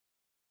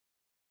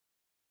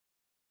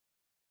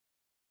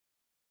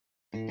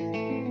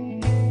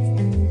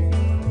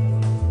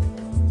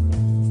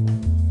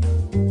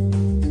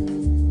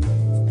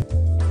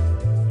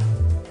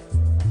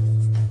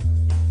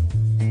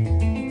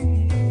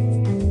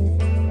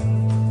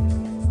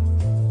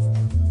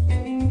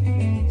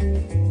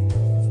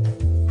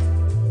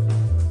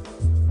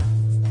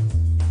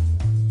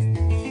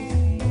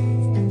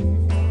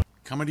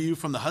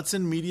from the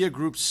Hudson Media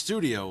Group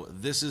studio.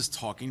 This is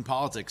Talking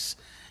Politics,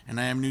 and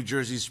I am New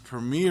Jersey's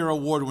premier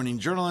award-winning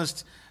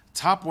journalist,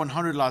 top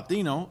 100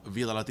 Latino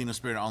via the Latino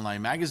Spirit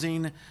Online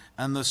magazine,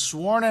 and the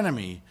sworn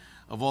enemy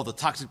of all the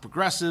toxic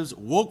progressives,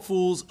 woke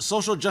fools,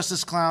 social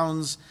justice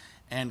clowns,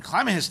 and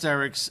climate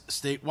hysterics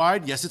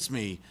statewide. Yes, it's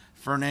me,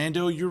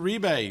 Fernando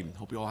Uribe.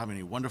 Hope you all have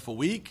a wonderful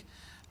week.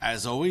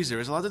 As always, there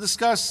is a lot to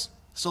discuss,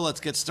 so let's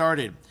get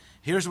started.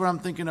 Here's what I'm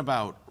thinking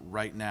about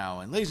right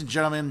now. And ladies and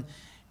gentlemen,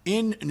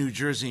 in New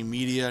Jersey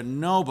media,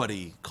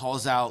 nobody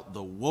calls out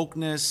the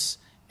wokeness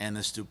and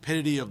the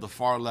stupidity of the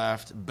far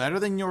left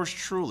better than yours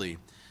truly.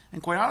 And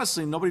quite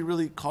honestly, nobody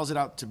really calls it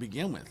out to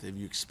begin with. If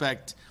you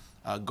expect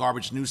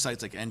garbage news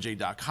sites like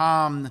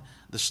NJ.com,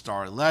 the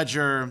Star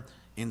Ledger,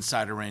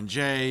 Insider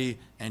NJ,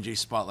 NJ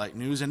Spotlight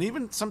News, and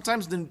even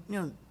sometimes the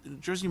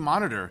Jersey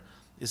Monitor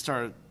is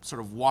sort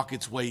of walk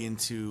its way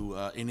into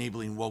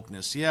enabling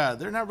wokeness. Yeah,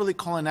 they're not really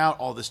calling out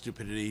all the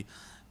stupidity,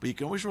 but you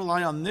can always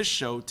rely on this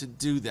show to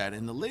do that.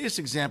 And the latest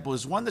example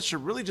is one that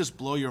should really just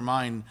blow your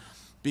mind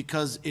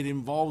because it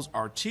involves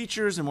our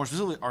teachers, and more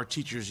specifically our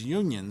teachers'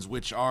 unions,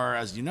 which are,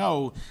 as you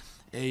know,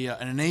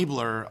 an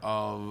enabler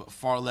of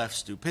far-left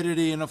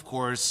stupidity and, of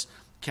course,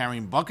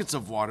 carrying buckets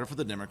of water for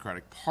the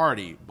Democratic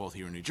Party, both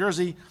here in New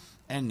Jersey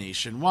and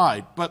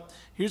nationwide. But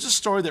here's a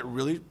story that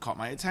really caught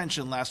my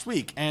attention last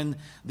week. And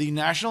the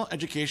National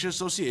Education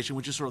Association,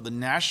 which is sort of the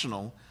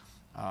national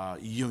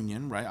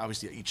union, right?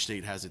 Obviously, each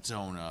state has its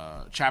own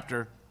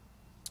chapter,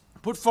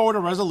 put forward a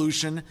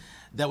resolution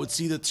that would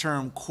see the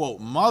term, quote,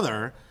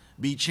 mother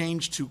be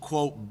changed to,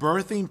 quote,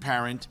 birthing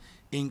parent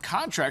in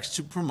contracts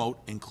to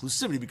promote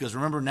inclusivity. Because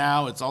remember,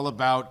 now it's all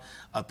about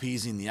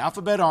appeasing the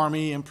alphabet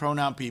army and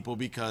pronoun people,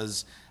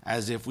 because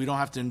as if we don't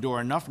have to endure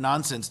enough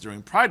nonsense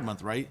during Pride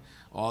Month, right?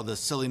 All the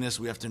silliness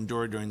we have to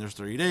endure during those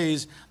 30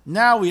 days.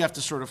 Now we have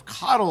to sort of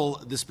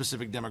coddle this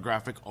specific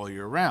demographic all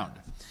year round.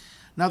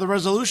 Now, the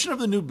resolution of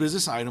the new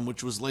business item,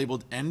 which was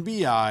labeled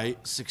NBI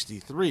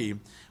 63,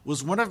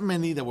 was one of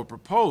many that were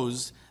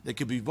proposed that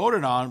could be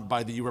voted on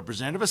by the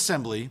Representative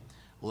Assembly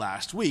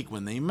last week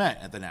when they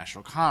met at the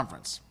national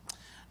conference.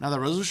 Now, the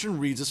resolution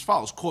reads as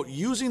follows, quote,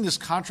 using this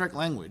contract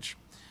language,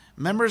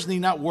 members need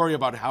not worry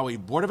about how a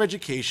Board of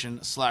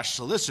Education /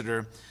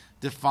 solicitor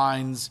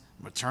defines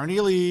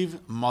maternity leave,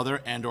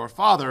 mother and or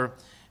father,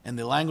 and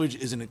the language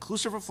is an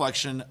inclusive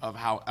reflection of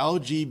how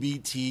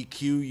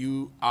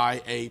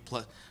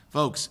LGBTQIA+.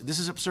 Folks, this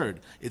is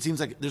absurd. It seems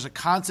like there's a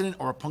consonant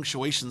or a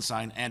punctuation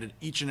sign added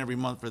each and every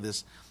month for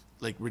this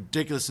like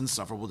ridiculous,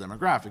 insufferable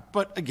demographic.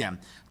 But again,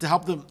 to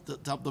help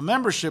the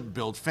membership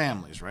build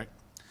families, right?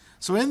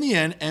 So in the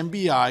end,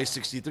 NBI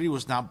 63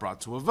 was not brought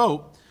to a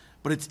vote,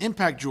 but its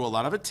impact drew a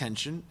lot of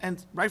attention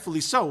and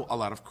rightfully so, a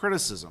lot of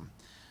criticism.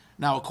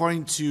 Now,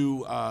 according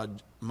to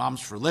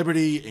Moms for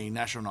Liberty, a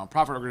national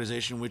nonprofit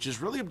organization, which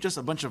is really just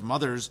a bunch of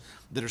mothers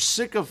that are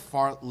sick of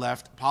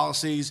far-left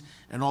policies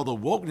and all the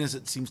wokeness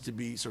that seems to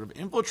be sort of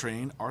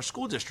infiltrating our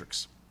school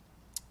districts.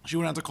 She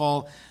went on to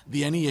call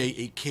the NEA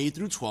a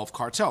K-12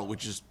 cartel,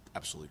 which is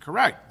absolutely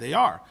correct. They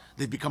are.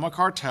 They've become a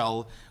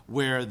cartel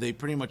where they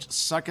pretty much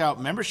suck out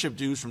membership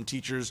dues from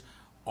teachers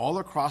all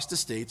across the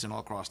states and all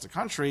across the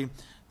country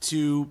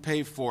to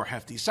pay for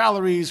hefty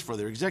salaries, for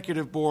their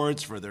executive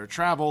boards, for their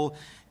travel,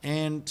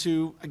 and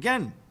to,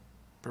 again,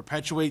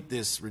 perpetuate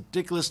this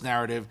ridiculous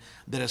narrative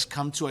that has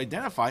come to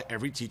identify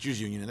every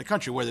teachers union in the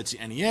country, whether it's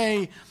the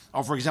NEA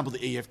or, for example,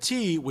 the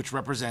AFT, which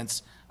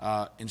represents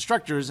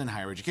instructors in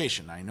higher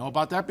education. I know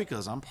about that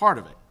because I'm part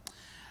of it.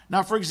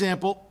 Now, for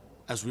example,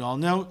 as we all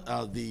know,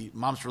 the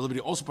Moms for Liberty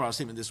also put out a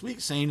statement this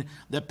week saying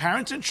that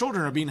parents and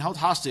children are being held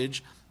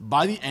hostage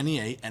by the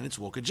NEA and its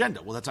woke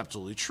agenda. Well, that's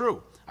absolutely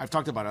true. I've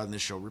talked about it on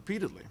this show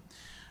repeatedly.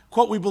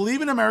 Quote, we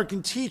believe in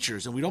American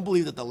teachers, and we don't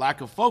believe that the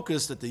lack of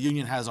focus that the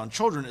union has on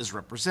children is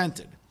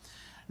represented.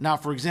 Now,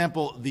 for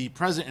example, the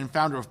president and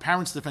founder of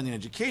Parents Defending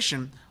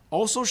Education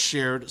also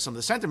shared some of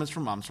the sentiments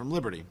from Moms from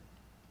Liberty.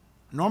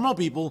 Normal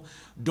people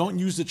don't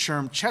use the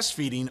term chest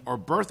feeding or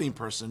birthing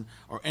person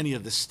or any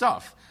of this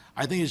stuff.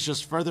 I think it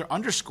just further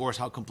underscores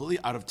how completely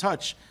out of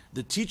touch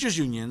the teachers'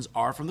 unions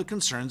are from the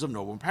concerns of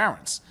normal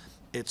parents.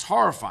 It's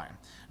horrifying.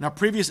 Now,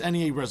 previous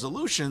NEA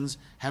resolutions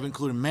have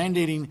included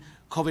mandating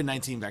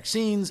COVID-19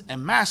 vaccines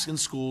and masks in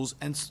schools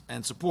and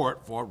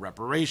support for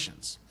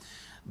reparations.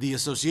 The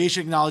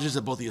association acknowledges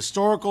that both the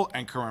historical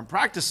and current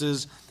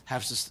practices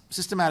have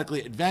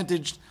systematically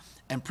advantaged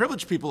and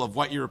privileged people of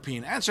white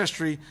European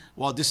ancestry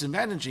while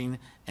disadvantaging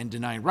and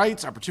denying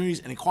rights,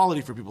 opportunities, and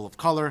equality for people of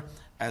color,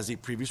 as the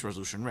previous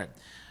resolution read.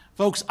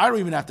 Folks, I don't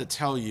even have to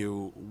tell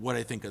you what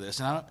I think of this,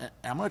 and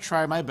I'm going to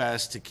try my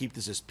best to keep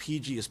this as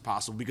PG as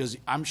possible because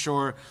I'm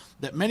sure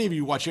that many of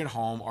you watching at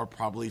home are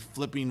probably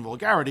flipping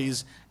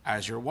vulgarities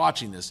as you're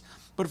watching this.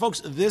 But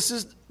folks, this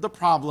is the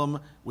problem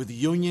with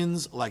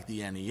unions like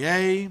the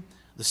NEA,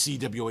 the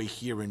CWA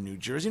here in New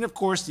Jersey, and of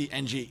course the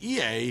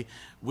NJEA,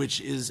 which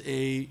is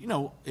a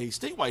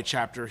statewide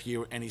chapter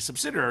here and a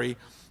subsidiary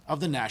of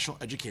the National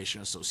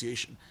Education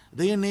Association.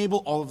 They enable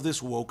all of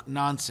this woke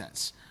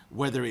nonsense,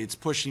 whether it's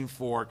pushing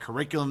for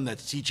curriculum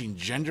that's teaching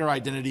gender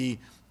identity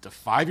to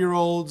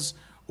 5-year-olds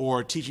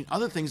or teaching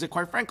other things that,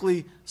 quite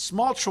frankly,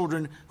 small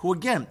children who,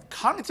 again,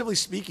 cognitively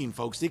speaking,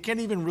 folks, they can't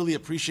even really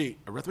appreciate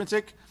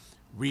arithmetic,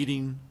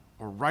 reading,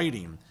 or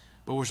writing.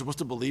 But we're supposed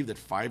to believe that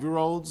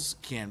 5-year-olds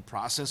can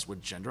process what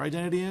gender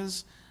identity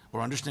is or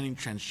understanding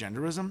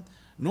transgenderism.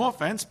 No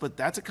offense, but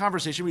that's a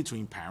conversation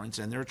between parents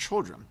and their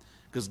children.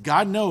 Because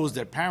God knows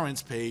that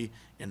parents pay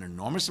an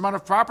enormous amount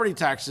of property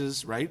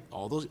taxes, right?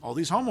 All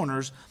these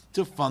homeowners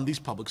to fund these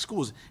public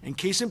schools. And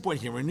case in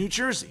point, here in New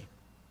Jersey,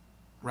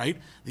 right?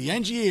 The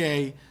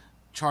NGA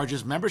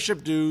charges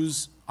membership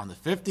dues on the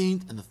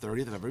 15th and the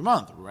 30th of every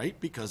month, right?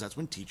 Because that's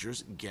when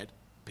teachers get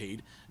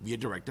paid via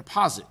direct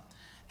deposit.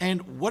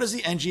 And what does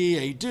the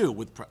NGA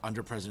do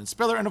under President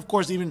Spiller and, of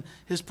course, even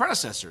his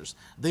predecessors?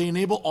 They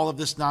enable all of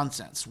this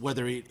nonsense,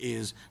 whether it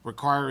is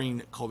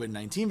requiring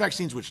COVID-19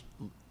 vaccines, which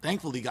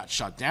thankfully got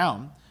shut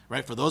down,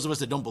 right? For those of us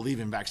that don't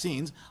believe in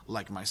vaccines,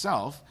 like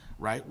myself,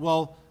 right?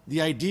 Well, the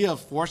idea of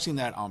forcing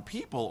that on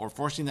people or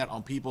forcing that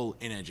on people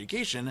in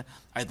education,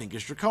 I think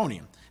is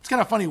draconian. It's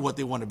kind of funny what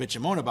they want to bitch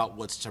and moan about,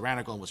 what's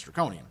tyrannical and what's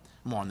draconian.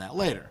 More on that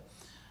later.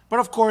 But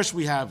of course,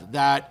 we have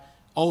that.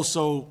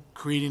 Also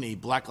creating a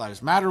Black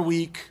Lives Matter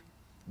week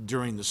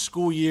during the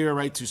school year,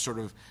 right, to sort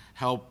of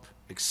help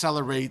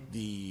accelerate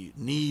the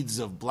needs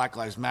of Black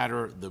Lives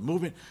Matter, the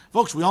movement.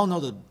 Folks, we all know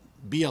that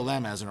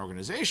BLM as an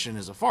organization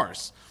is a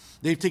farce.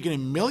 They've taken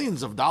in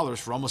millions of dollars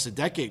for almost a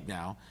decade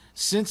now,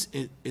 since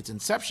its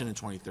inception in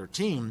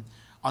 2013,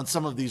 on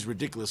some of these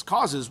ridiculous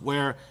causes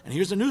where, and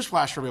here's a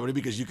newsflash for everybody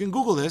because you can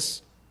Google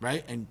this,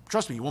 right, and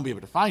trust me, you won't be able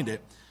to find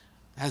it.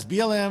 Has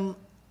BLM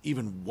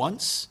even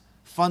once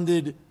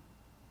funded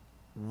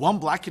one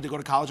black kid to go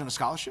to college on a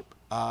scholarship?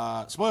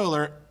 Spoiler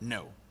alert,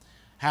 no.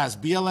 Has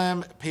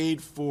BLM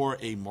paid for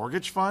a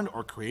mortgage fund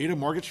or created a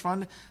mortgage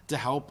fund to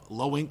help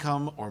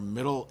low-income or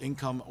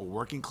middle-income or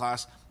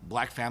working-class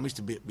black families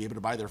to be able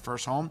to buy their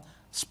first home?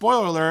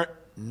 Spoiler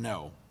alert,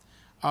 no.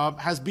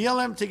 Has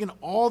BLM taken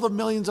all the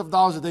millions of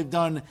dollars that they've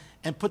done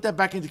and put that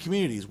back into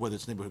communities, whether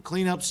it's neighborhood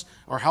cleanups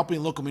or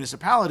helping local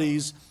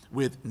municipalities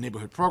with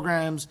neighborhood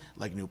programs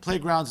like new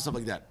playgrounds and stuff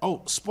like that?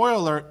 Oh, spoiler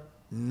alert,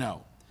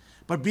 no.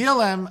 But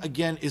BLM,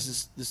 again,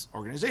 is this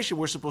organization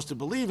we're supposed to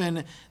believe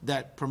in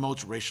that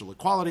promotes racial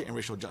equality and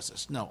racial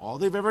justice. No, all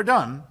they've ever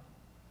done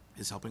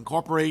is help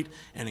incorporate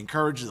and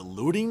encourage the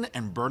looting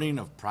and burning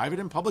of private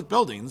and public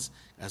buildings,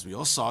 as we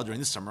all saw during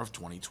the summer of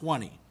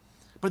 2020.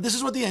 But this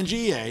is what the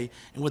NGA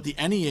and what the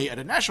NEA at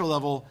a national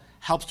level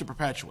helps to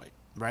perpetuate,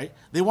 right?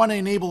 They want to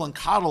enable and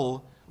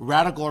coddle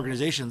radical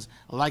organizations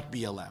like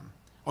BLM,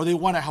 or they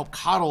want to help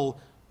coddle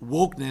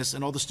wokeness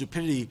and all the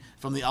stupidity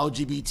from the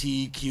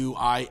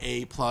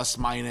LGBTQIA plus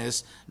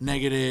minus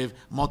negative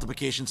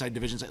multiplication side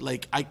division side.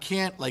 Like, I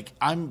can't, like,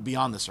 I'm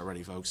beyond this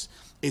already, folks.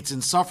 It's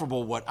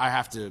insufferable what I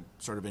have to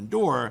sort of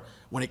endure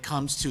when it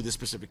comes to this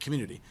specific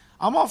community.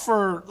 I'm all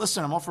for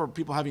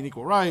people having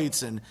equal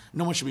rights, and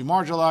no one should be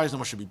marginalized, no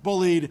one should be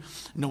bullied,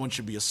 no one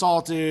should be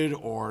assaulted,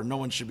 or no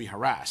one should be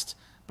harassed.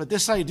 But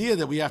this idea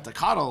that we have to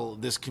coddle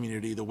this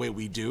community the way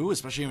we do,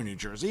 especially here in New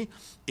Jersey,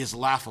 is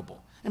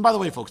laughable. And by the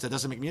way, folks, that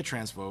doesn't make me a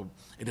transphobe.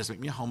 It doesn't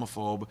make me a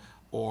homophobe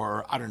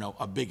or, I don't know,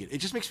 a bigot. It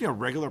just makes me a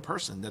regular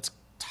person that's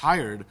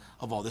tired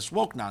of all this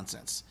woke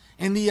nonsense.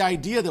 And the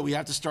idea that we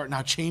have to start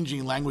now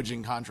changing language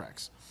in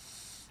contracts,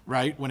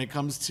 right, when it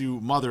comes to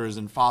mothers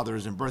and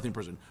fathers and birthing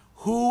person.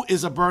 Who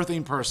is a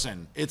birthing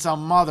person? It's a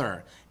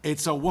mother.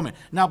 It's a woman.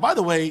 Now, by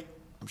the way,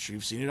 I'm sure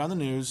you've seen it on the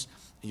news.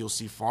 You'll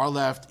see far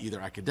left, either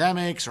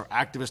academics or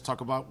activists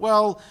talk about,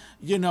 well,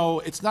 you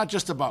know, it's not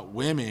just about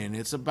women,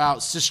 it's about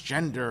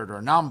cisgendered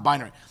or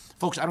non-binary.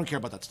 Folks, I don't care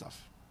about that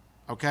stuff,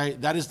 okay?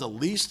 That is the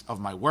least of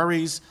my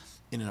worries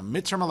in a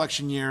midterm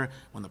election year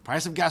when the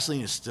price of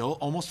gasoline is still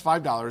almost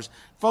 $5.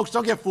 Folks,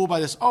 don't get fooled by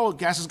this, oh,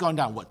 gas has gone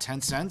down, what,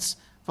 10 cents?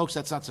 Folks,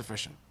 that's not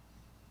sufficient,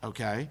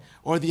 okay?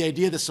 Or the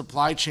idea that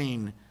supply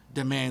chain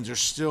demands are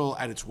still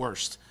at its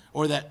worst,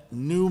 or that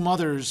new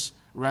mothers,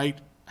 right,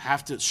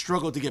 have to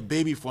struggle to get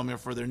baby formula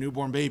for their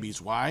newborn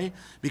babies. Why?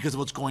 Because of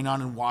what's going on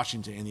in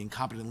Washington and the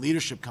incompetent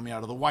leadership coming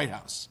out of the White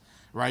House,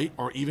 right?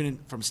 Or even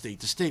from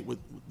state to state with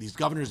these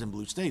governors in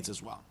blue states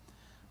as well.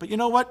 But you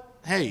know what?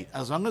 Hey,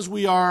 as long as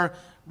we are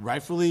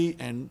rightfully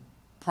and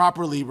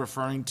properly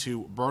referring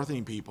to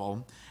birthing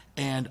people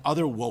and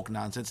other woke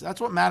nonsense, that's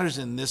what matters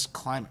in this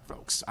climate,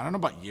 folks. I don't know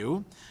about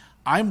you.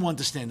 I'm one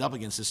to stand up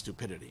against this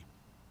stupidity.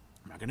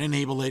 I'm not going to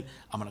enable it.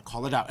 I'm going to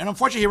call it out. And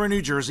unfortunately, here in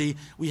New Jersey,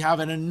 we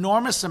have an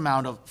enormous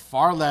amount of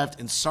far-left,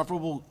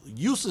 insufferable,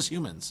 useless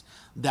humans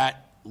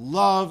that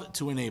love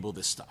to enable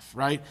this stuff,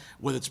 right?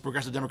 Whether it's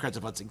progressive Democrats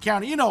of Hudson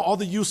County, you know, all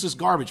the useless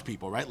garbage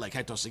people, right? Like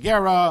Hector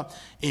Segarra,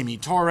 Amy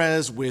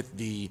Torres with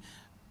the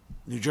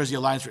New Jersey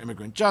Alliance for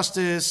Immigrant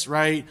Justice,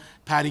 right?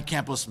 Patty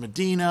Campos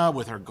Medina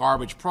with her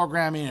garbage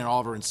programming and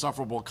all of her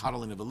insufferable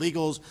coddling of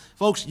illegals.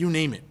 Folks, you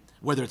name it.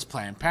 Whether it's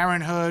Planned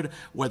Parenthood,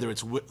 whether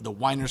it's the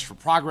Whiners for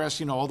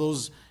Progress, you know, all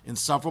those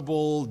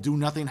insufferable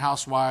do-nothing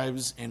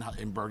housewives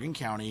in Bergen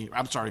County.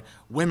 I'm sorry,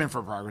 Women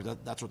for Progress,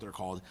 that's what they're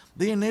called.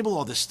 They enable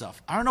all this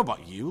stuff. I don't know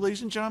about you,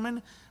 ladies and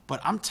gentlemen,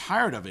 but I'm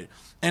tired of it.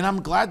 And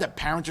I'm glad that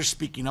parents are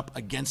speaking up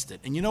against it.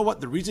 And you know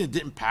what? The reason it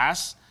didn't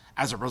pass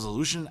as a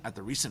resolution at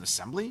the recent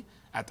assembly,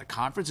 at the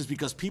conference, is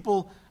because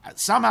people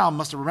somehow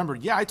must have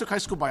remembered, yeah, I took high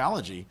school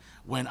biology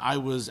when I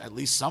was at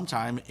least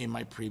sometime in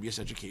my previous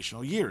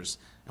educational years.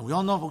 And we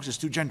all know, folks, there's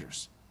two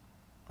genders,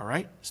 all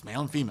right? It's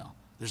male and female.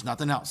 There's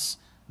nothing else.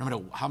 No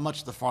matter how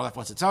much the far left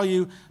wants to tell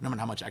you, no matter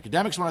how much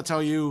academics want to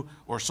tell you,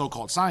 or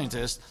so-called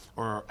scientists,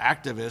 or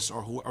activists,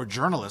 or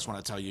journalists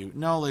want to tell you,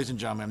 no, ladies and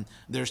gentlemen,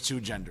 there's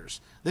two genders.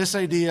 This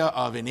idea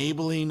of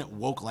enabling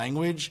woke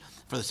language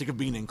for the sake of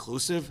being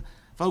inclusive,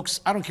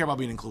 folks, I don't care about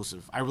being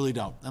inclusive. I really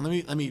don't. And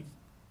let me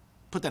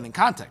put that in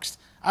context.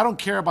 I don't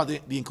care about the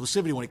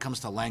inclusivity when it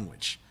comes to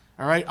language.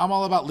 All right? I'm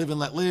all about live and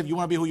let live. You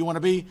want to be who you want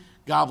to be?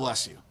 God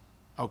bless you.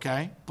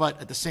 Okay? But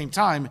at the same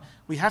time,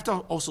 we have to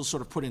also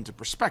sort of put into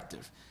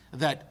perspective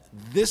that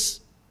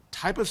this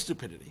type of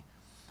stupidity,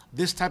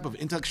 this type of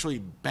intellectually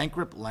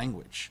bankrupt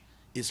language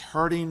is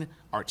hurting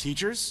our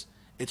teachers,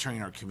 it's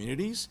hurting our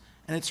communities,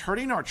 and it's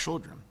hurting our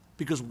children.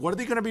 Because what are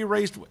they going to be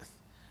raised with?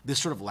 This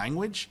sort of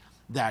language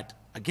that,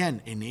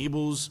 again,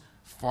 enables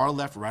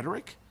far-left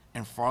rhetoric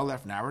and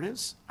far-left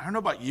narratives. I don't know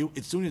about you,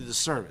 it's doing a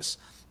disservice.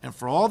 And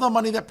for all the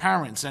money that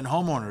parents and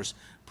homeowners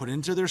put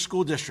into their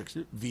school districts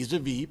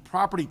vis-a-vis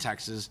property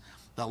taxes,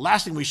 the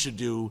last thing we should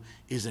do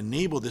is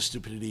enable this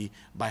stupidity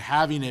by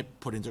having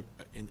it put into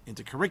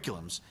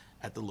curriculums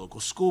at the local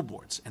school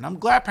boards. And I'm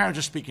glad parents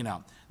are speaking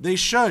out. They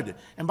should.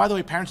 And by the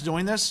way, parents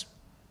doing this,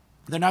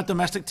 they're not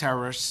domestic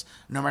terrorists,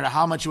 no matter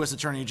how much U.S.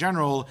 Attorney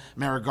General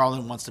Merrick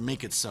Garland wants to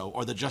make it so,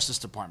 or the Justice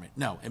Department.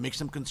 No, it makes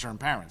them concerned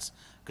parents.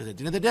 Because at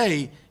the end of the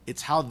day,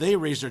 it's how they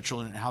raise their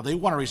children and how they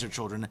want to raise their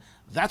children.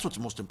 That's what's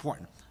most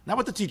important. Not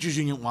what the teachers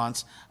union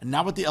wants, and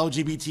not what the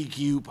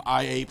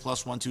LGBTQIA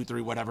plus 1, 2,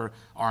 3, whatever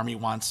army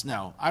wants.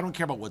 No, I don't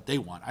care about what they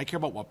want. I care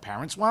about what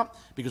parents want,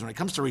 because when it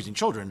comes to raising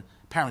children,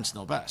 parents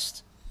know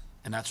best.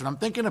 And that's what I'm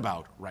thinking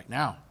about right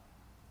now.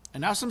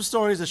 And now some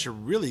stories that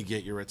should really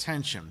get your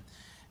attention.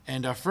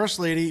 And First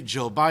Lady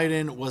Jill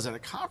Biden was at a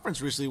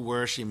conference recently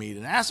where she made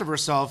an ass of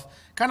herself,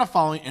 kind of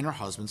following in her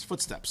husband's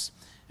footsteps.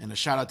 And a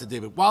shout out to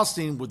David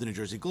Wildstein with the New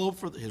Jersey Globe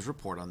for his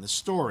report on this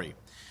story.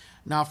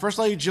 Now, First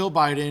Lady Jill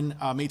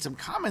Biden made some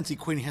comments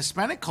equating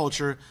Hispanic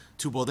culture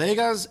to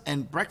bodegas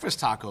and breakfast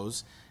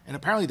tacos, and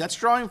apparently that's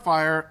drawing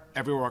fire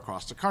everywhere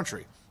across the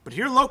country. But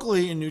here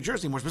locally in New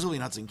Jersey, more specifically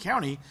in Hudson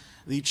County,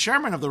 the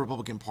chairman of the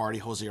Republican Party,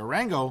 Jose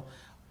Arango,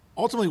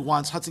 ultimately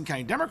wants Hudson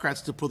County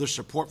Democrats to pull their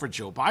support for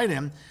Joe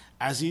Biden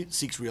as he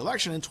seeks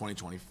re-election in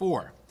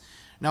 2024.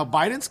 Now,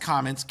 Biden's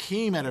comments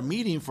came at a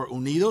meeting for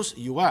Unidos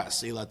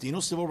US, a Latino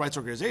civil rights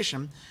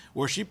organization,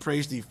 where she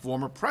praised the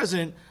former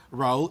president,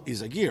 Raul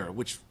Izaguirre,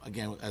 which,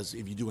 again, as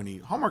if you do any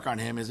homework on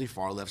him, is a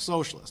far-left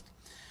socialist.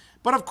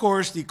 But, of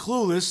course, the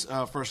clueless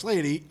First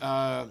Lady,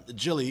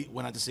 Jilly,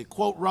 went on to say,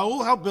 quote,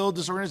 Raul helped build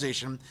this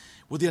organization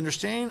with the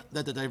understanding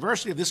that the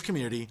diversity of this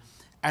community,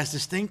 as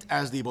distinct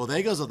as the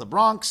bodegas of the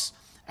Bronx,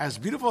 as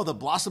beautiful as the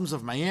blossoms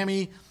of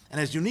Miami, and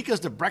as unique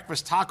as the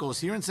breakfast tacos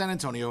here in San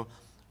Antonio,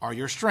 are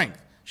your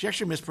strength. She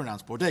actually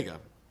mispronounced bodega.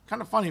 Kind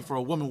of funny for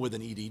a woman with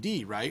an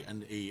EDD, right,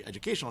 and an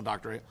educational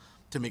doctorate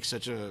to make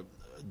such a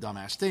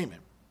dumbass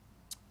statement.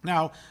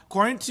 Now,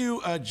 according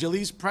to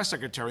Jilly's press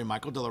secretary,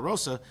 Michael De La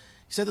Rosa,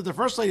 he said that the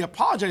First Lady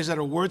apologized that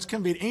her words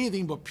conveyed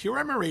anything but pure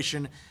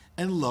admiration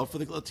and love for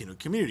the Latino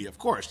community. Of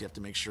course, you have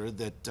to make sure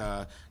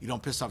that you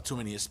don't piss off too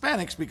many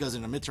Hispanics, because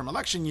in a midterm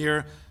election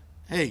year,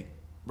 hey,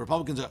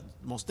 Republicans are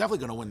most definitely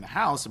going to win the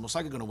House and most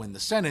likely going to win the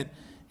Senate,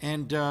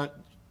 and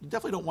you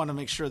definitely don't want to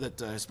make sure that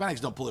Hispanics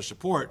don't pull their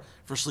support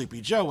for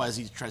Sleepy Joe as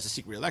he tries to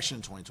seek re-election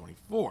in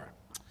 2024.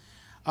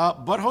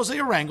 But Jose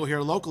Arango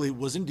here locally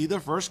was indeed the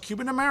first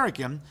Cuban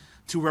American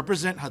to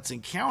represent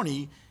Hudson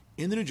County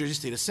in the New Jersey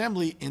State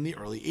Assembly in the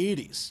early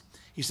 80s.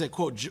 He said,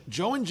 quote,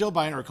 Joe and Jill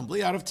Biden are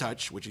completely out of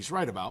touch, which he's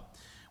right about,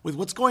 with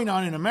what's going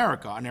on in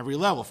America on every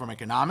level, from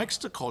economics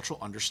to cultural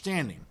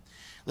understanding.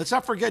 Let's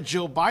not forget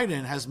Jill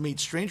Biden has made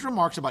strange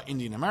remarks about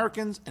Indian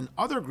Americans and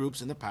other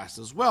groups in the past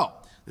as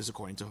well. This is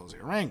according to Jose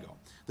Arango,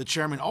 the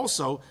chairman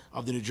also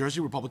of the New Jersey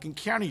Republican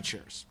County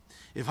Chairs.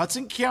 If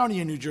Hudson County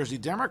and New Jersey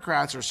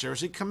Democrats are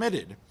seriously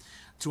committed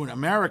to an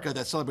America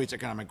that celebrates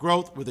economic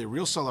growth with a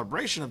real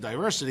celebration of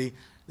diversity,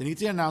 they need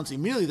to announce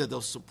immediately that they'll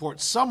support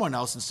someone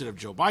else instead of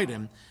Joe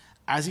Biden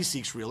as he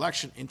seeks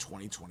re-election in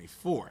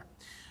 2024.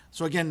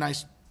 So again,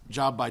 nice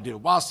job by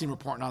David Wildstein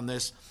reporting on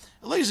this.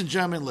 Ladies and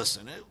gentlemen,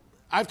 listen,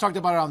 I've talked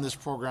about it on this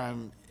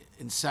program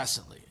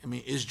incessantly. I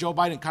mean, is Joe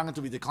Biden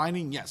cognitively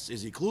declining? Yes.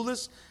 Is he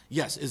clueless?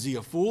 Yes. Is he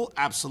a fool?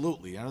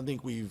 Absolutely. I don't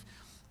think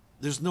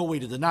there's no way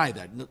to deny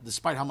that,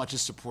 despite how much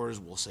his supporters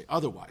will say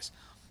otherwise.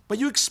 But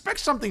you expect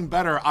something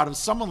better out of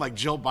someone like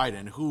Jill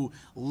Biden, who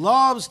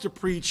loves to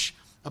preach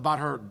about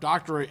her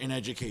doctorate in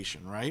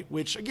education, right?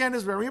 Which, again,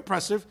 is very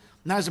impressive.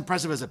 Not as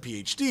impressive as a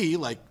PhD,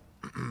 like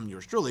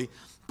yours truly.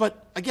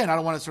 But, again, I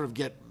don't want to sort of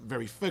get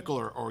very fickle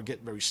or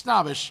get very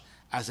snobbish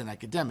as an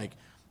academic.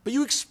 But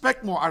you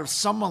expect more out of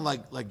someone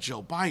like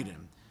Joe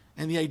Biden.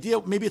 And the idea,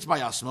 maybe it's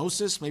by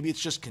osmosis, maybe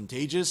it's just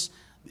contagious,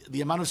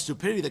 the amount of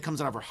stupidity that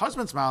comes out of her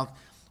husband's mouth,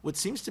 what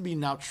seems to be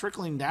now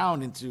trickling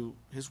down into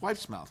his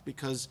wife's mouth.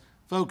 Because,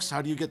 Folks,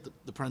 how do you get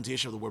the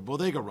pronunciation of the word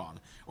bodega wrong?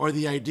 Or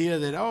the idea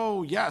that,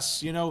 oh,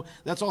 yes,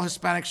 that's all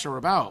Hispanics are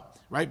about,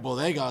 right?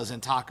 Bodegas and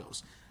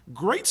tacos.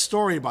 Great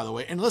story, by the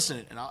way. And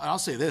listen, and I'll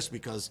say this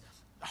because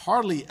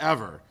hardly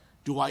ever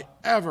do I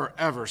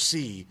ever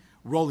see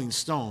Rolling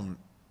Stone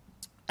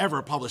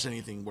ever publish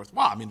anything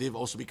worthwhile. I mean, they've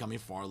also become a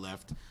far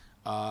left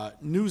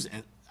news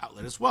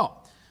outlet as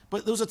well.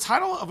 But there was a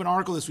title of an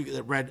article this week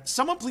that read,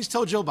 "Someone please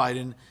tell Joe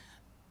Biden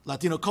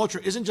Latino culture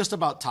isn't just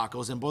about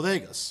tacos and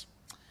bodegas."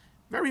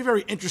 Very,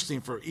 very interesting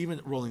for even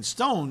Rolling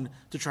Stone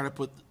to try to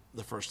put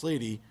the First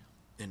Lady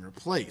in her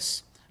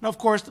place. Now, of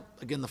course,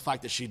 again, the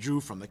fact that she drew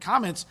from the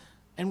comments,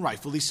 and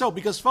rightfully so,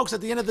 because, folks,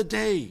 at the end of the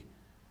day,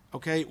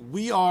 okay,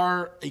 we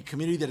are a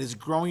community that is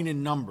growing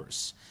in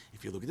numbers.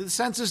 If you look at the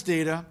census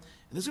data,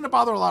 and this is going to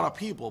bother a lot of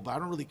people, but I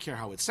don't really care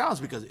how it sounds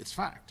because it's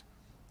fact,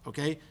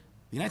 okay?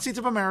 The United States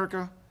of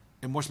America,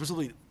 and more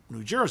specifically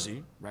New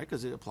Jersey, right,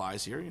 because it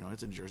applies here,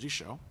 it's a Jersey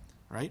show,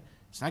 right?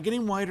 It's not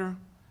getting whiter,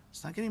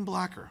 it's not getting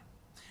blacker,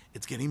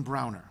 it's getting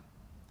browner.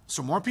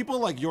 So more people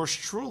like yours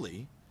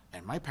truly,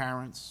 and my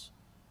parents,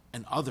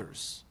 and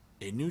others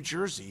in New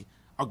Jersey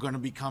are going to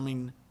be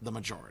becoming the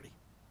majority,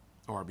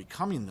 or are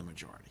becoming the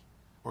majority,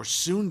 or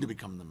soon to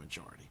become the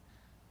majority,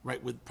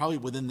 right? Probably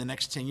within the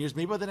next 10 years,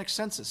 maybe by the next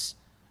census.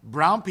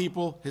 Brown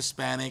people,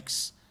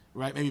 Hispanics,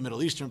 right? Maybe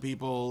Middle Eastern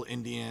people,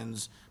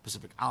 Indians,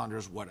 Pacific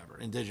Islanders, whatever,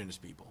 indigenous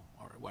people,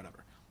 or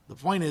whatever. The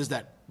point is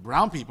that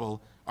brown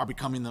people are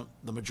becoming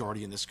the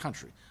majority in this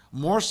country.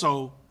 More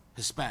so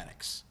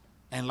Hispanics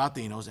and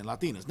Latinos and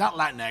Latinas. Not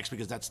Latinx,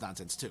 because that's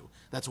nonsense too.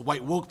 That's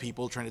white woke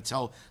people trying to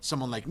tell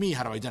someone like me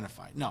how to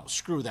identify. No,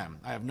 screw them.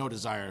 I have no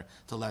desire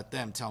to let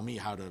them tell me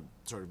how to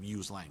sort of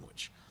use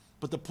language.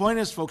 But the point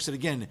is, folks, that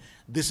again,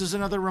 this is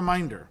another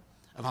reminder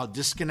of how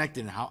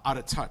disconnected and how out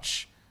of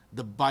touch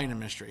the Biden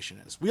administration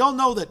is. We all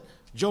know that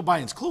Joe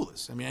Biden's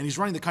clueless. I mean, and he's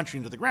running the country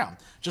into the ground,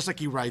 just like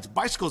he rides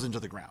bicycles into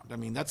the ground. I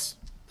mean, that's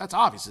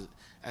obvious,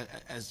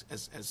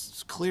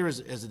 as clear as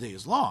the day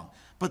is long.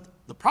 But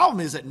the problem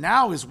is that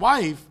now his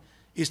wife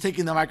is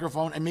taking the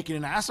microphone and making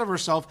an ass of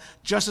herself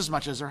just as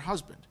much as her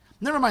husband.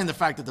 Never mind the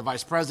fact that the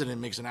vice president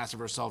makes an ass of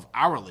herself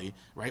hourly,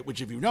 right? Which,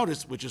 if you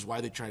notice, which is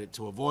why they tried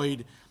to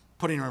avoid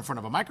putting her in front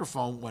of a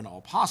microphone when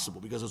all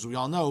possible, because as we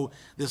all know,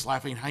 this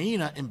laughing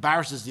hyena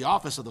embarrasses the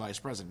office of the vice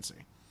presidency,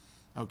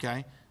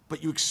 okay?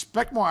 But you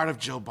expect more out of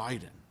Joe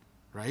Biden,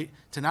 right?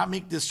 To not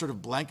make this sort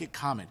of blanket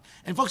comment.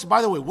 And folks,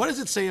 by the way, what does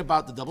it say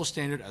about the double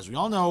standard, as we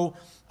all know,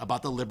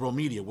 about the liberal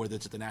media, whether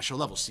it's at the national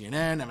level,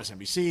 CNN,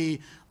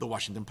 MSNBC, the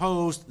Washington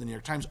Post, the New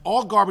York Times,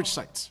 all garbage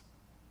sites,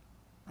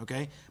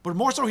 okay? But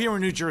more so here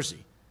in New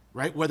Jersey,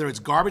 right? Whether it's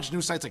garbage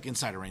news sites like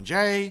Insider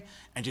NJ,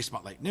 NJ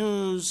Spotlight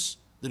News,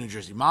 the New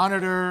Jersey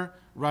Monitor,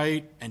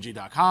 right?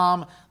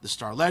 NJ.com, the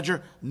Star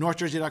Ledger,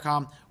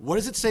 NorthJersey.com. What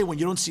does it say when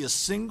you don't see a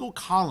single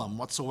column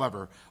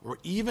whatsoever or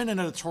even an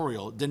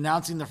editorial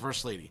denouncing the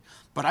First Lady?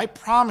 But I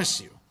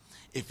promise you,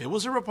 if it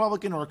was a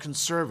Republican or a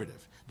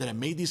conservative that had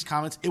made these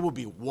comments, it would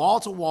be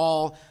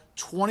wall-to-wall,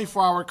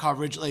 24-hour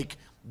coverage. Like,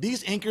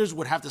 these anchors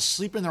would have to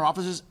sleep in their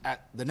offices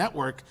at the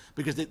network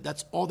because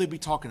that's all they'd be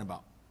talking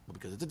about. But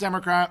because it's a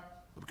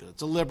Democrat, because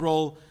it's a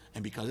liberal,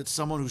 and because it's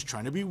someone who's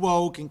trying to be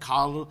woke and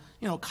coddle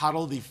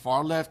the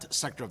far left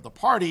sector of the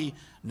party,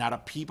 not a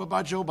peep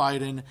about Joe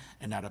Biden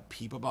and not a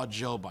peep about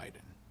Joe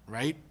Biden,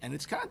 right? And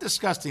it's kind of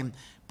disgusting,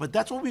 but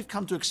that's what we've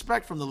come to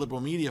expect from the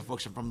liberal media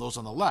folks and from those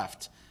on the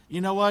left.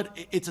 You know what?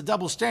 It's a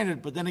double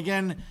standard, but then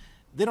again,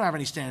 they don't have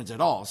any standards at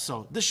all,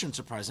 so this shouldn't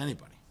surprise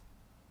anybody.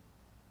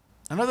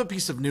 Another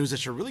piece of news that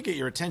should really get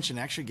your attention,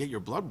 actually get your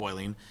blood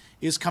boiling,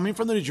 is coming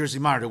from the New Jersey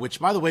Monitor, which,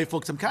 by the way,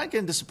 folks, I'm kind of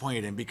getting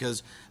disappointed in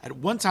because at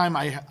one time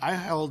I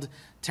held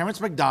Terrence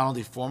McDonald,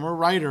 a former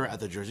writer at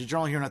the Jersey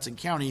Journal here in Hudson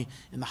County,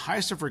 in the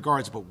highest of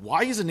regards, but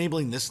why he's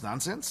enabling this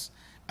nonsense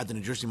at the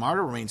New Jersey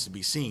Monitor remains to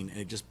be seen, and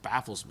it just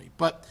baffles me.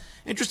 But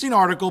interesting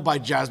article by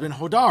Jasmine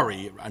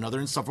Hodari, another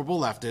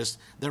insufferable leftist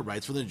that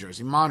writes for the New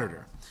Jersey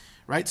Monitor.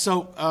 Right,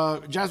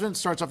 so Jasmine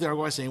starts off the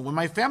article by saying, when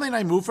my family and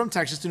I moved from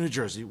Texas to New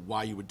Jersey,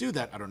 why you would do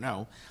that, I don't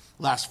know,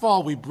 last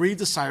fall, we breathed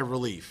a sigh of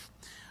relief.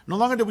 No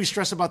longer did we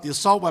stress about the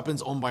assault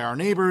weapons owned by our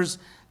neighbors,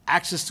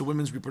 access to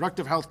women's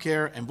reproductive health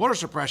care, and voter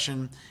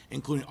suppression,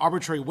 including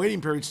arbitrary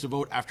waiting periods to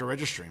vote after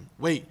registering.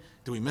 Wait,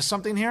 did we miss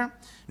something here?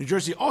 New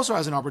Jersey also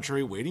has an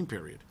arbitrary waiting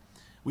period.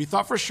 We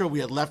thought for sure we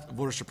had left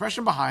voter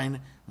suppression behind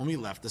when we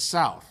left the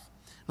South.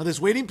 Now, this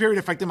waiting period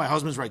affected my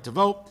husband's right to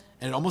vote,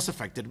 and it almost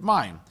affected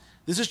mine.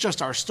 This is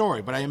just our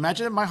story, but I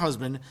imagine that my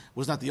husband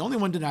was not the only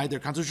one denied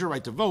their constitutional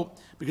right to vote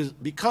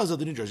because of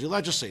the New Jersey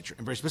legislature,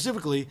 and very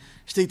specifically,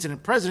 State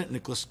Senate President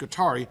Nicholas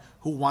Scutari,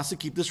 who wants to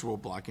keep this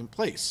roadblock in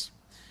place.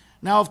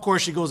 Now, of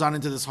course, she goes on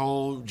into this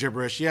whole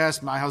gibberish.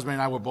 Yes, my husband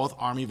and I were both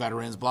Army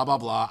veterans, blah, blah,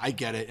 blah. I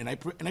get it, and I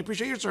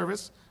appreciate your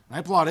service, and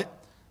I applaud it,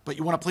 but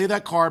you want to play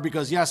that card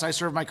because, yes, I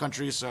served my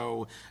country,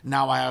 so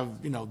now I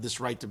have, this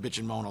right to bitch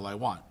and moan all I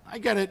want. I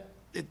get it.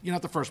 You're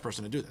not the first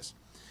person to do this.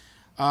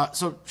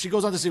 So she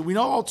goes on to say, we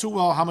know all too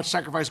well how much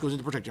sacrifice goes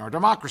into protecting our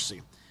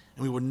democracy,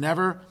 and we would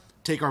never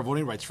take our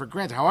voting rights for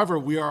granted. However,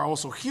 we are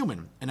also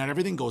human, and not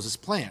everything goes as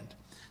planned,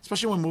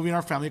 especially when moving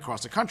our family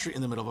across the country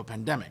in the middle of a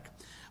pandemic.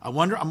 I'm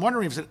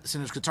wondering if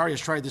Senator Scutari has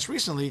tried this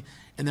recently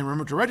and then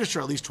remembered to register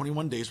at least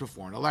 21 days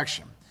before an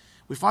election.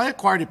 We finally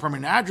acquired a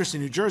permanent address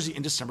in New Jersey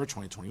in December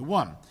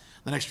 2021.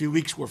 The next few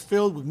weeks were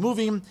filled with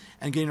moving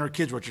and getting our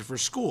kids registered for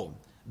school.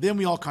 Then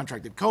we all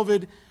contracted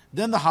COVID,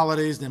 then the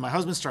holidays, then my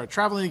husband started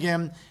traveling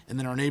again, and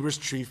then our neighbor's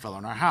tree fell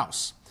on our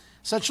house.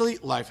 Essentially,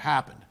 life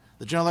happened.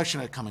 The general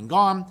election had come and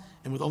gone,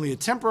 and with only a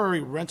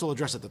temporary rental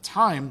address at the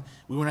time,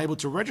 we weren't able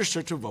to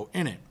register to vote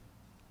in it.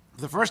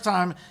 For the first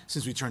time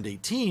since we turned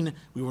 18,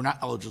 we were not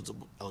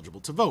eligible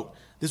to vote.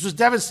 This was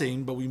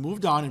devastating, but we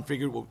moved on and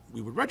figured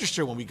we would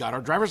register when we got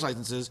our driver's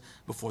licenses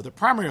before the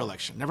primary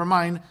election. Never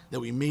mind that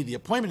we made the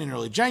appointment in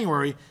early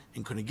January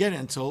and couldn't get it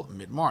until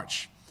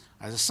mid-March.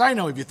 As a side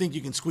note, if you think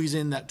you can squeeze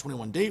in that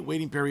 21-day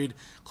waiting period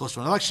close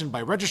to an election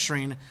by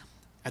registering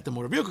at the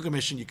Motor Vehicle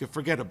Commission, you can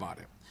forget about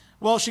it.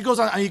 Well, she goes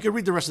on, and you can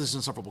read the rest of this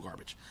insufferable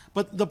garbage.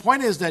 But the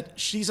point is that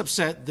she's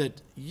upset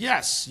that,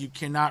 yes, you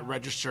cannot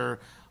register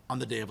on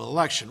the day of an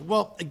election.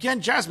 Well,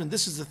 again, Jasmine,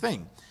 this is the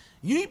thing.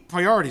 You need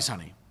priorities,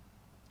 honey,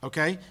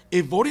 okay?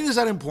 If voting is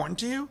that important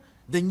to you,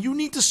 then you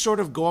need to sort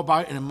of go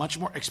about it in a much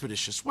more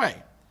expeditious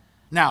way.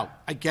 Now,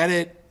 I get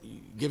it. You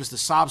give us the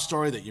sob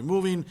story that you're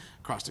moving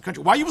across the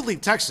country. Why you would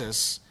leave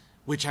Texas,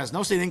 which has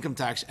no state income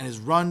tax and is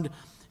run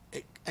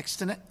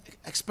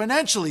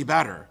exponentially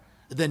better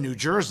than New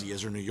Jersey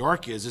is or New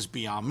York is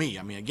beyond me.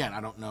 I mean, again, I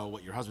don't know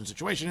what your husband's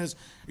situation is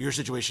or your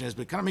situation is,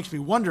 but it kind of makes me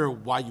wonder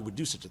why you would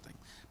do such a thing.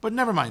 But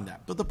never mind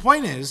that. But the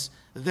point is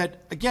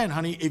that, again,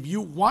 honey, if you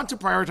want to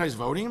prioritize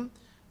voting,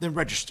 then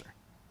register.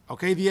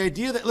 Okay? The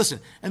idea that, listen,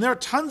 and there are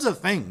tons of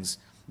things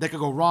that could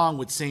go wrong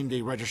with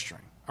same-day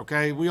registering.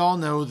 Okay? We all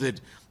know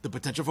that the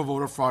potential for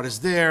voter fraud is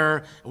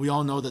there, and we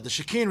all know that the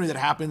chicanery that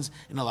happens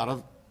in a lot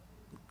of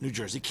New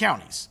Jersey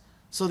counties.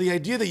 So the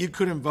idea that you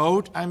couldn't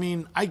vote, I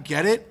mean, I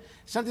get it.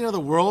 It's not the end of the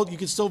world. You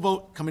can still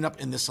vote coming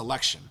up in this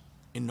election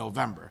in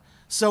November.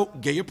 So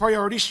get your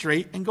priorities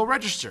straight and go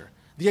register.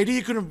 The idea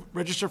you couldn't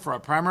register for a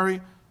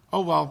primary,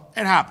 oh well,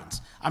 it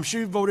happens. I'm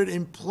sure you voted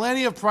in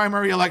plenty of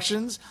primary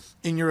elections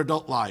in your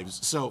adult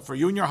lives. So for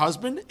you and your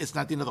husband, it's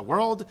not the end of the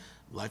world.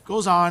 Life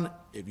goes on.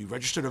 If you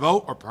register to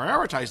vote or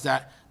prioritize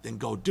that, then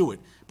go do it.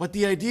 But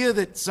the idea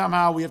that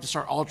somehow we have to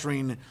start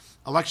altering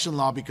election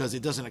law because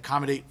it doesn't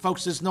accommodate,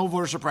 folks, there's no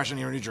voter suppression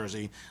here in New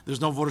Jersey.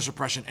 There's no voter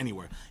suppression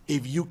anywhere.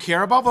 If you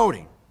care about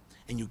voting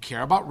and you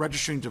care about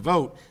registering to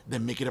vote,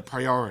 then make it a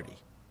priority.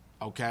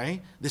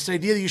 Okay? This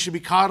idea that you should be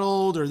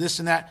coddled or this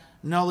and that,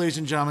 no, ladies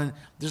and gentlemen,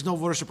 there's no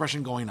voter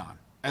suppression going on.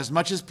 As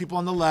much as people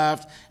on the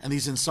left and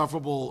these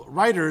insufferable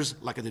writers,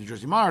 like at the New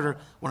Jersey Monitor,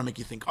 want to make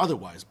you think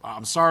otherwise.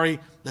 I'm sorry,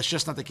 that's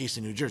just not the case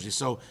in New Jersey.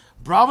 So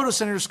bravo to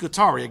Senator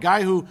Scutari, a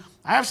guy who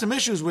I have some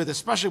issues with,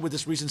 especially with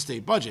this recent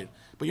state budget.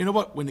 But you know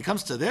what? When it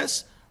comes to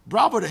this,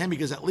 bravo to him,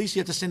 because at least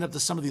you have to stand up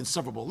to some of the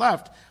insufferable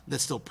left that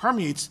still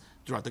permeates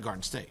throughout the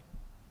Garden State.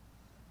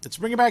 Let's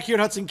bring it back here at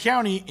Hudson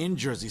County in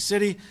Jersey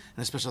City.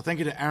 And a special thank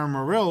you to Aaron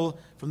Murrill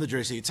from the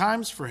Jersey City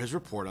Times for his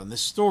report on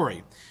this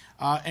story.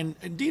 And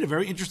indeed, a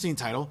very interesting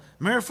title.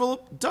 Mayor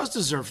Phillip does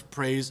deserve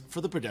praise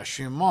for the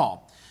pedestrian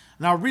mall.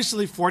 Now,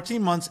 recently,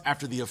 14 months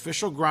after the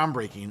official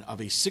groundbreaking of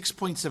a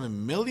 $6.7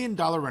 million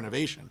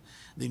renovation,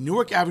 the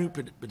Newark Avenue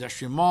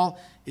pedestrian mall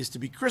is to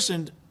be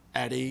christened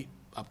at a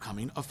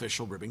upcoming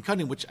official ribbon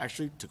cutting, which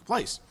actually took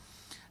place.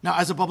 Now,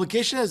 as a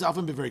publication has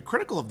often been very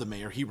critical of the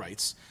mayor, he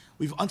writes,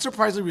 "We've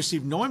unsurprisingly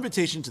received no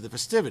invitation to the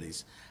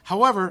festivities.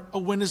 However, a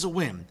win is a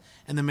win,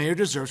 and the mayor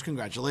deserves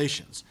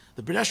congratulations.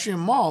 The pedestrian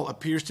mall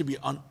appears to be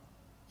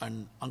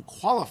an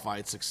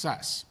unqualified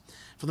success.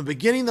 From the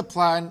beginning, the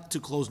plan to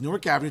close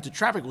Newark Avenue to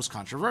traffic was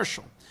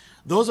controversial.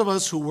 Those of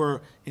us who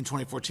were in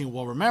 2014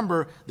 will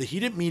remember the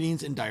heated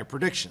meetings and dire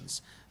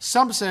predictions.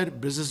 Some said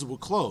businesses would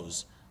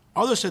close.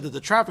 Others said that the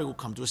traffic would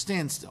come to a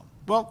standstill.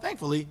 Well,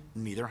 thankfully,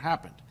 neither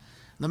happened.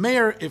 The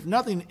mayor, if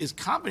nothing, is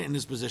confident in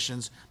his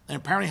positions and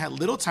apparently had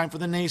little time for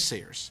the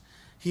naysayers.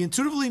 He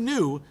intuitively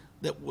knew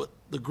that what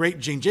the great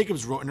Jane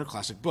Jacobs wrote in her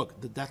classic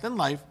book, The Death and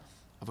Life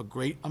of a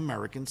Great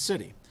American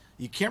City.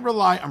 You can't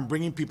rely on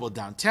bringing people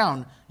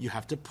downtown. You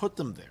have to put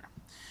them there."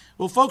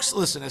 Well, folks,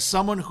 listen, as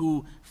someone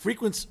who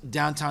frequents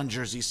downtown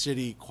Jersey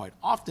City quite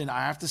often,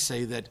 I have to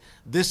say that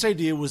this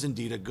idea was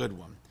indeed a good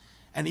one.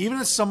 And even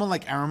as someone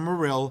like Aaron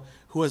Murrill,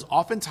 who has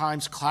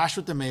oftentimes clashed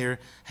with the mayor,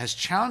 has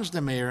challenged the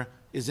mayor,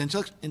 is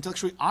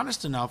intellectually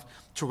honest enough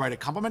to write a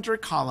complimentary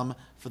column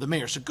for the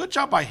mayor. So good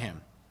job by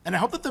him. And I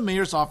hope that the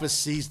mayor's office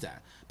sees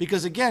that.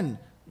 Because again,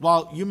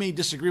 while you may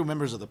disagree with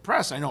members of the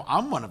press, I know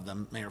I'm one of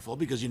them, Mayor Full,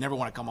 because you never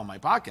want to come on my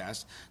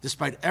podcast,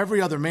 despite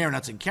every other mayor in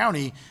Hudson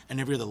County and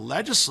every other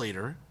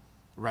legislator,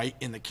 right,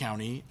 in the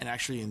county and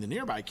actually in the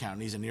nearby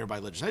counties and nearby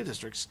legislative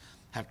districts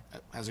have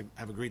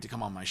agreed to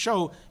come on my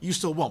show, you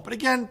still won't. But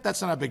again,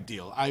 that's not a big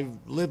deal. I've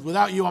lived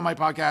without you on my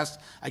podcast.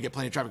 I get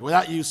plenty of traffic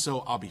without you,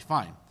 so I'll be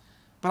fine.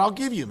 But I'll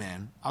give you,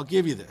 man, I'll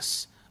give you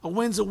this. A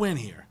win's a win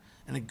here.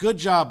 And a good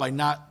job by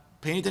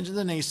not paying attention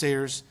to the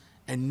naysayers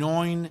and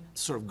knowing to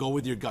sort of go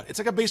with your gut. It's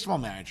like a baseball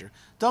manager.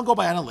 Don't go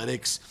by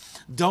analytics.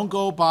 Don't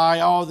go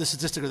by, oh, the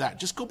statistic or that.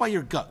 Just go by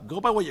your gut. Go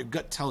by what your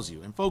gut tells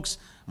you. And folks,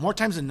 more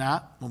times than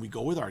not, when we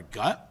go with our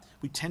gut,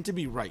 we tend to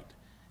be right.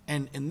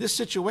 And in this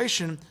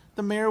situation,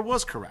 the mayor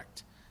was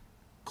correct.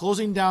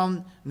 Closing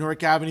down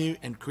Newark Avenue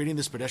and creating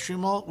this pedestrian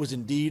mall was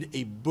indeed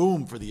a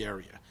boom for the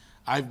area.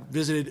 I've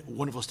visited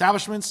wonderful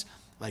establishments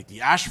like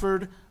the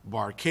Ashford,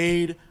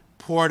 Barcade,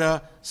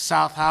 Porta,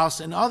 South House,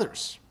 and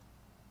others.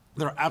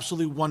 They're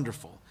absolutely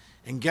wonderful.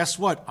 And guess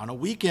what? On a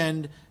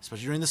weekend,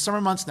 especially during the summer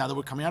months, now that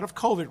we're coming out of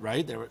COVID,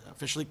 right?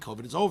 Officially,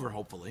 COVID is over,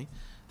 hopefully.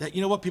 That,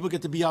 you know what? People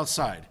get to be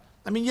outside.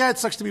 I mean, yeah, it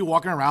sucks to be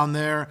walking around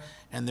there,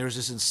 and there's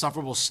this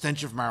insufferable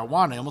stench of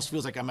marijuana. It almost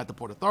feels like I'm at the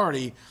Port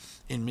Authority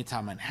in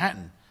Midtown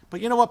Manhattan.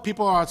 But you know what?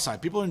 People are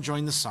outside. People are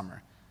enjoying the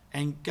summer.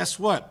 And guess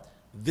what?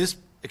 This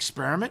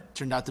experiment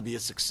turned out to be a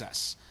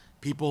success.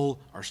 People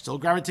are still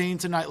gravitating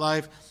to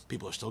nightlife.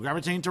 People are still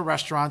gravitating to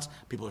restaurants.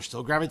 People are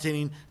still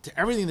gravitating to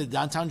everything that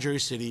downtown Jersey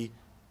City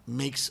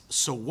makes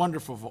so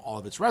wonderful for all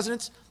of its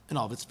residents and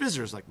all of its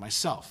visitors like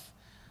myself.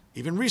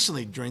 Even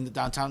recently, during the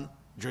downtown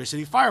Jersey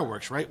City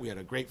fireworks, right? We had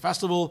a great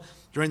festival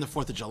during the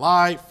 4th of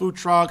July, food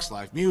trucks,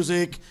 live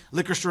music,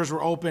 liquor stores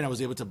were open. I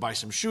was able to buy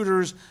some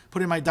shooters,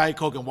 put in my Diet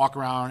Coke and walk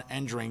around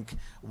and drink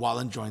while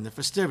enjoying the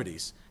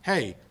festivities.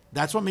 Hey,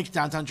 that's what makes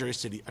downtown Jersey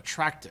City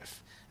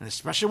attractive. And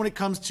especially when it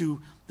comes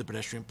to the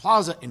pedestrian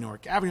plaza in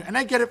Newark Avenue. And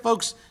I get it,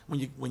 folks,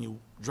 when you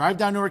drive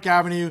down Newark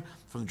Avenue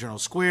from Journal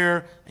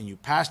Square and you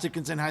pass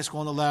Dickinson High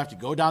School on the left, you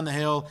go down the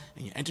hill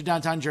and you enter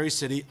downtown Jersey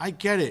City, I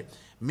get it.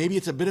 Maybe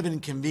it's a bit of an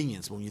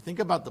inconvenience, but when you think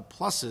about the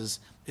pluses,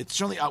 it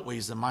certainly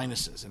outweighs the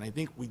minuses. And I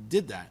think we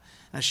did that.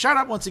 And a shout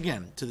out once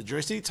again to the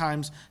Jersey City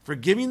Times for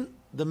giving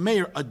the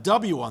mayor a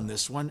W on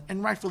this one,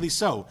 and rightfully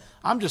so.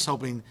 I'm just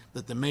hoping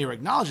that the mayor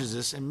acknowledges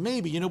this, and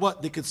maybe, you know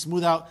what, they could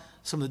smooth out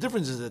some of the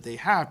differences that they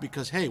have,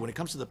 because, hey, when it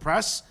comes to the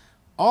press,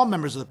 all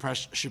members of the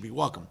press should be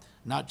welcome,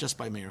 not just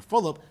by Mayor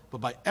Fulop,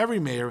 but by every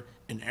mayor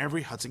in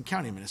every Hudson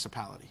County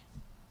municipality.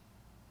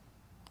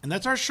 And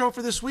that's our show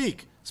for this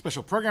week.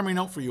 Special programming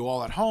note for you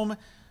all at home.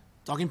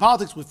 Talking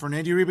Politics with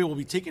Fernando Uribe will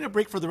be taking a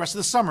break for the rest of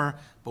the summer,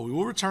 but we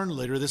will return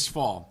later this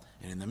fall.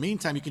 And in the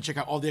meantime, you can check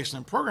out all the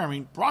excellent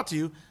programming brought to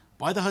you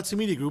by the Hudson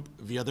Media Group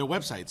via their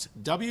websites,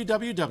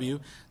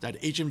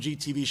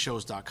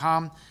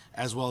 www.hmgtvshows.com,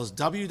 as well as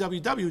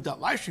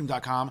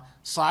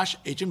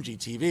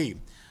www.livestream.com/hmgtv.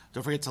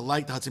 Don't forget to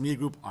like the Hudson Media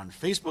Group on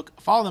Facebook,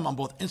 follow them on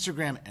both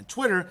Instagram and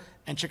Twitter,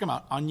 and check them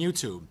out on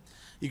YouTube.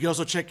 You can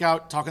also check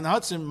out Talking the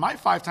Hudson, my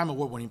 5-time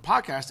award-winning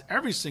podcast,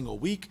 every single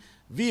week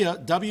via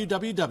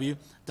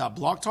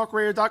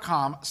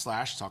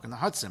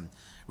www.blogtalkradio.com/talkingthehudson.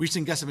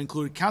 Recent guests have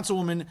included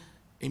Councilwoman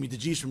Amy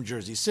DeGeese from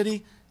Jersey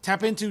City,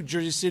 Tap Into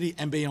Jersey City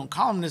NBA-owned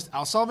columnist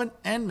Al Sullivan,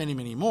 and many,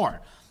 many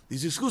more.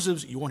 These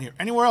exclusives you won't hear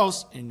anywhere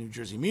else in New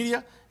Jersey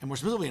media, and more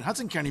specifically in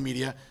Hudson County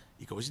media.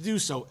 You can always do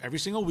so every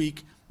single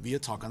week via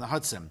Talk on the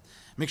Hudson.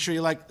 Make sure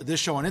you like this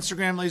show on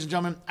Instagram, ladies and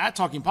gentlemen, at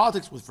Talking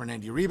Politics with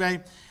Fernando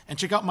Uribe, and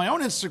check out my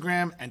own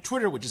Instagram and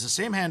Twitter, which is the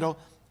same handle,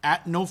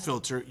 at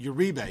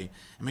NoFilterUribe.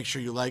 And make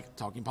sure you like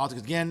Talking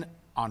Politics again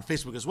on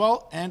Facebook as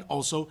well, and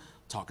also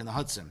Talking the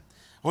Hudson.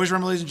 Always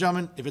remember, ladies and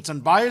gentlemen, if it's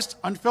unbiased,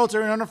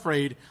 unfiltered, and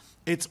unafraid,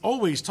 it's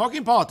always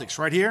Talking Politics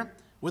right here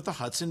with the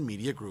Hudson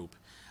Media Group.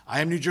 I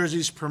am New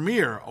Jersey's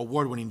premier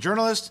award-winning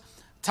journalist,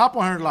 top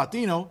 100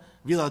 Latino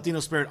via Latino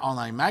Spirit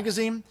Online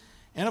magazine,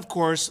 and of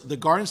course, the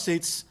Garden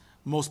State's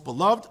most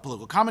beloved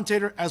political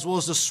commentator, as well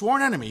as the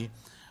sworn enemy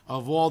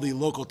of all the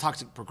local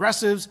toxic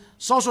progressives,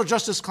 social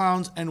justice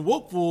clowns, and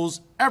woke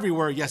fools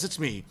everywhere. Yes, it's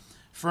me,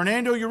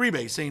 Fernando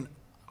Uribe, saying,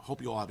 I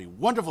hope you all have a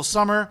wonderful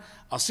summer.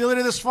 I'll see you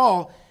later this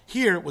fall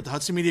here with the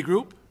Hudson Media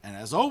Group. And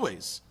as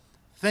always,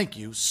 thank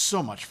you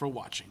so much for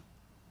watching.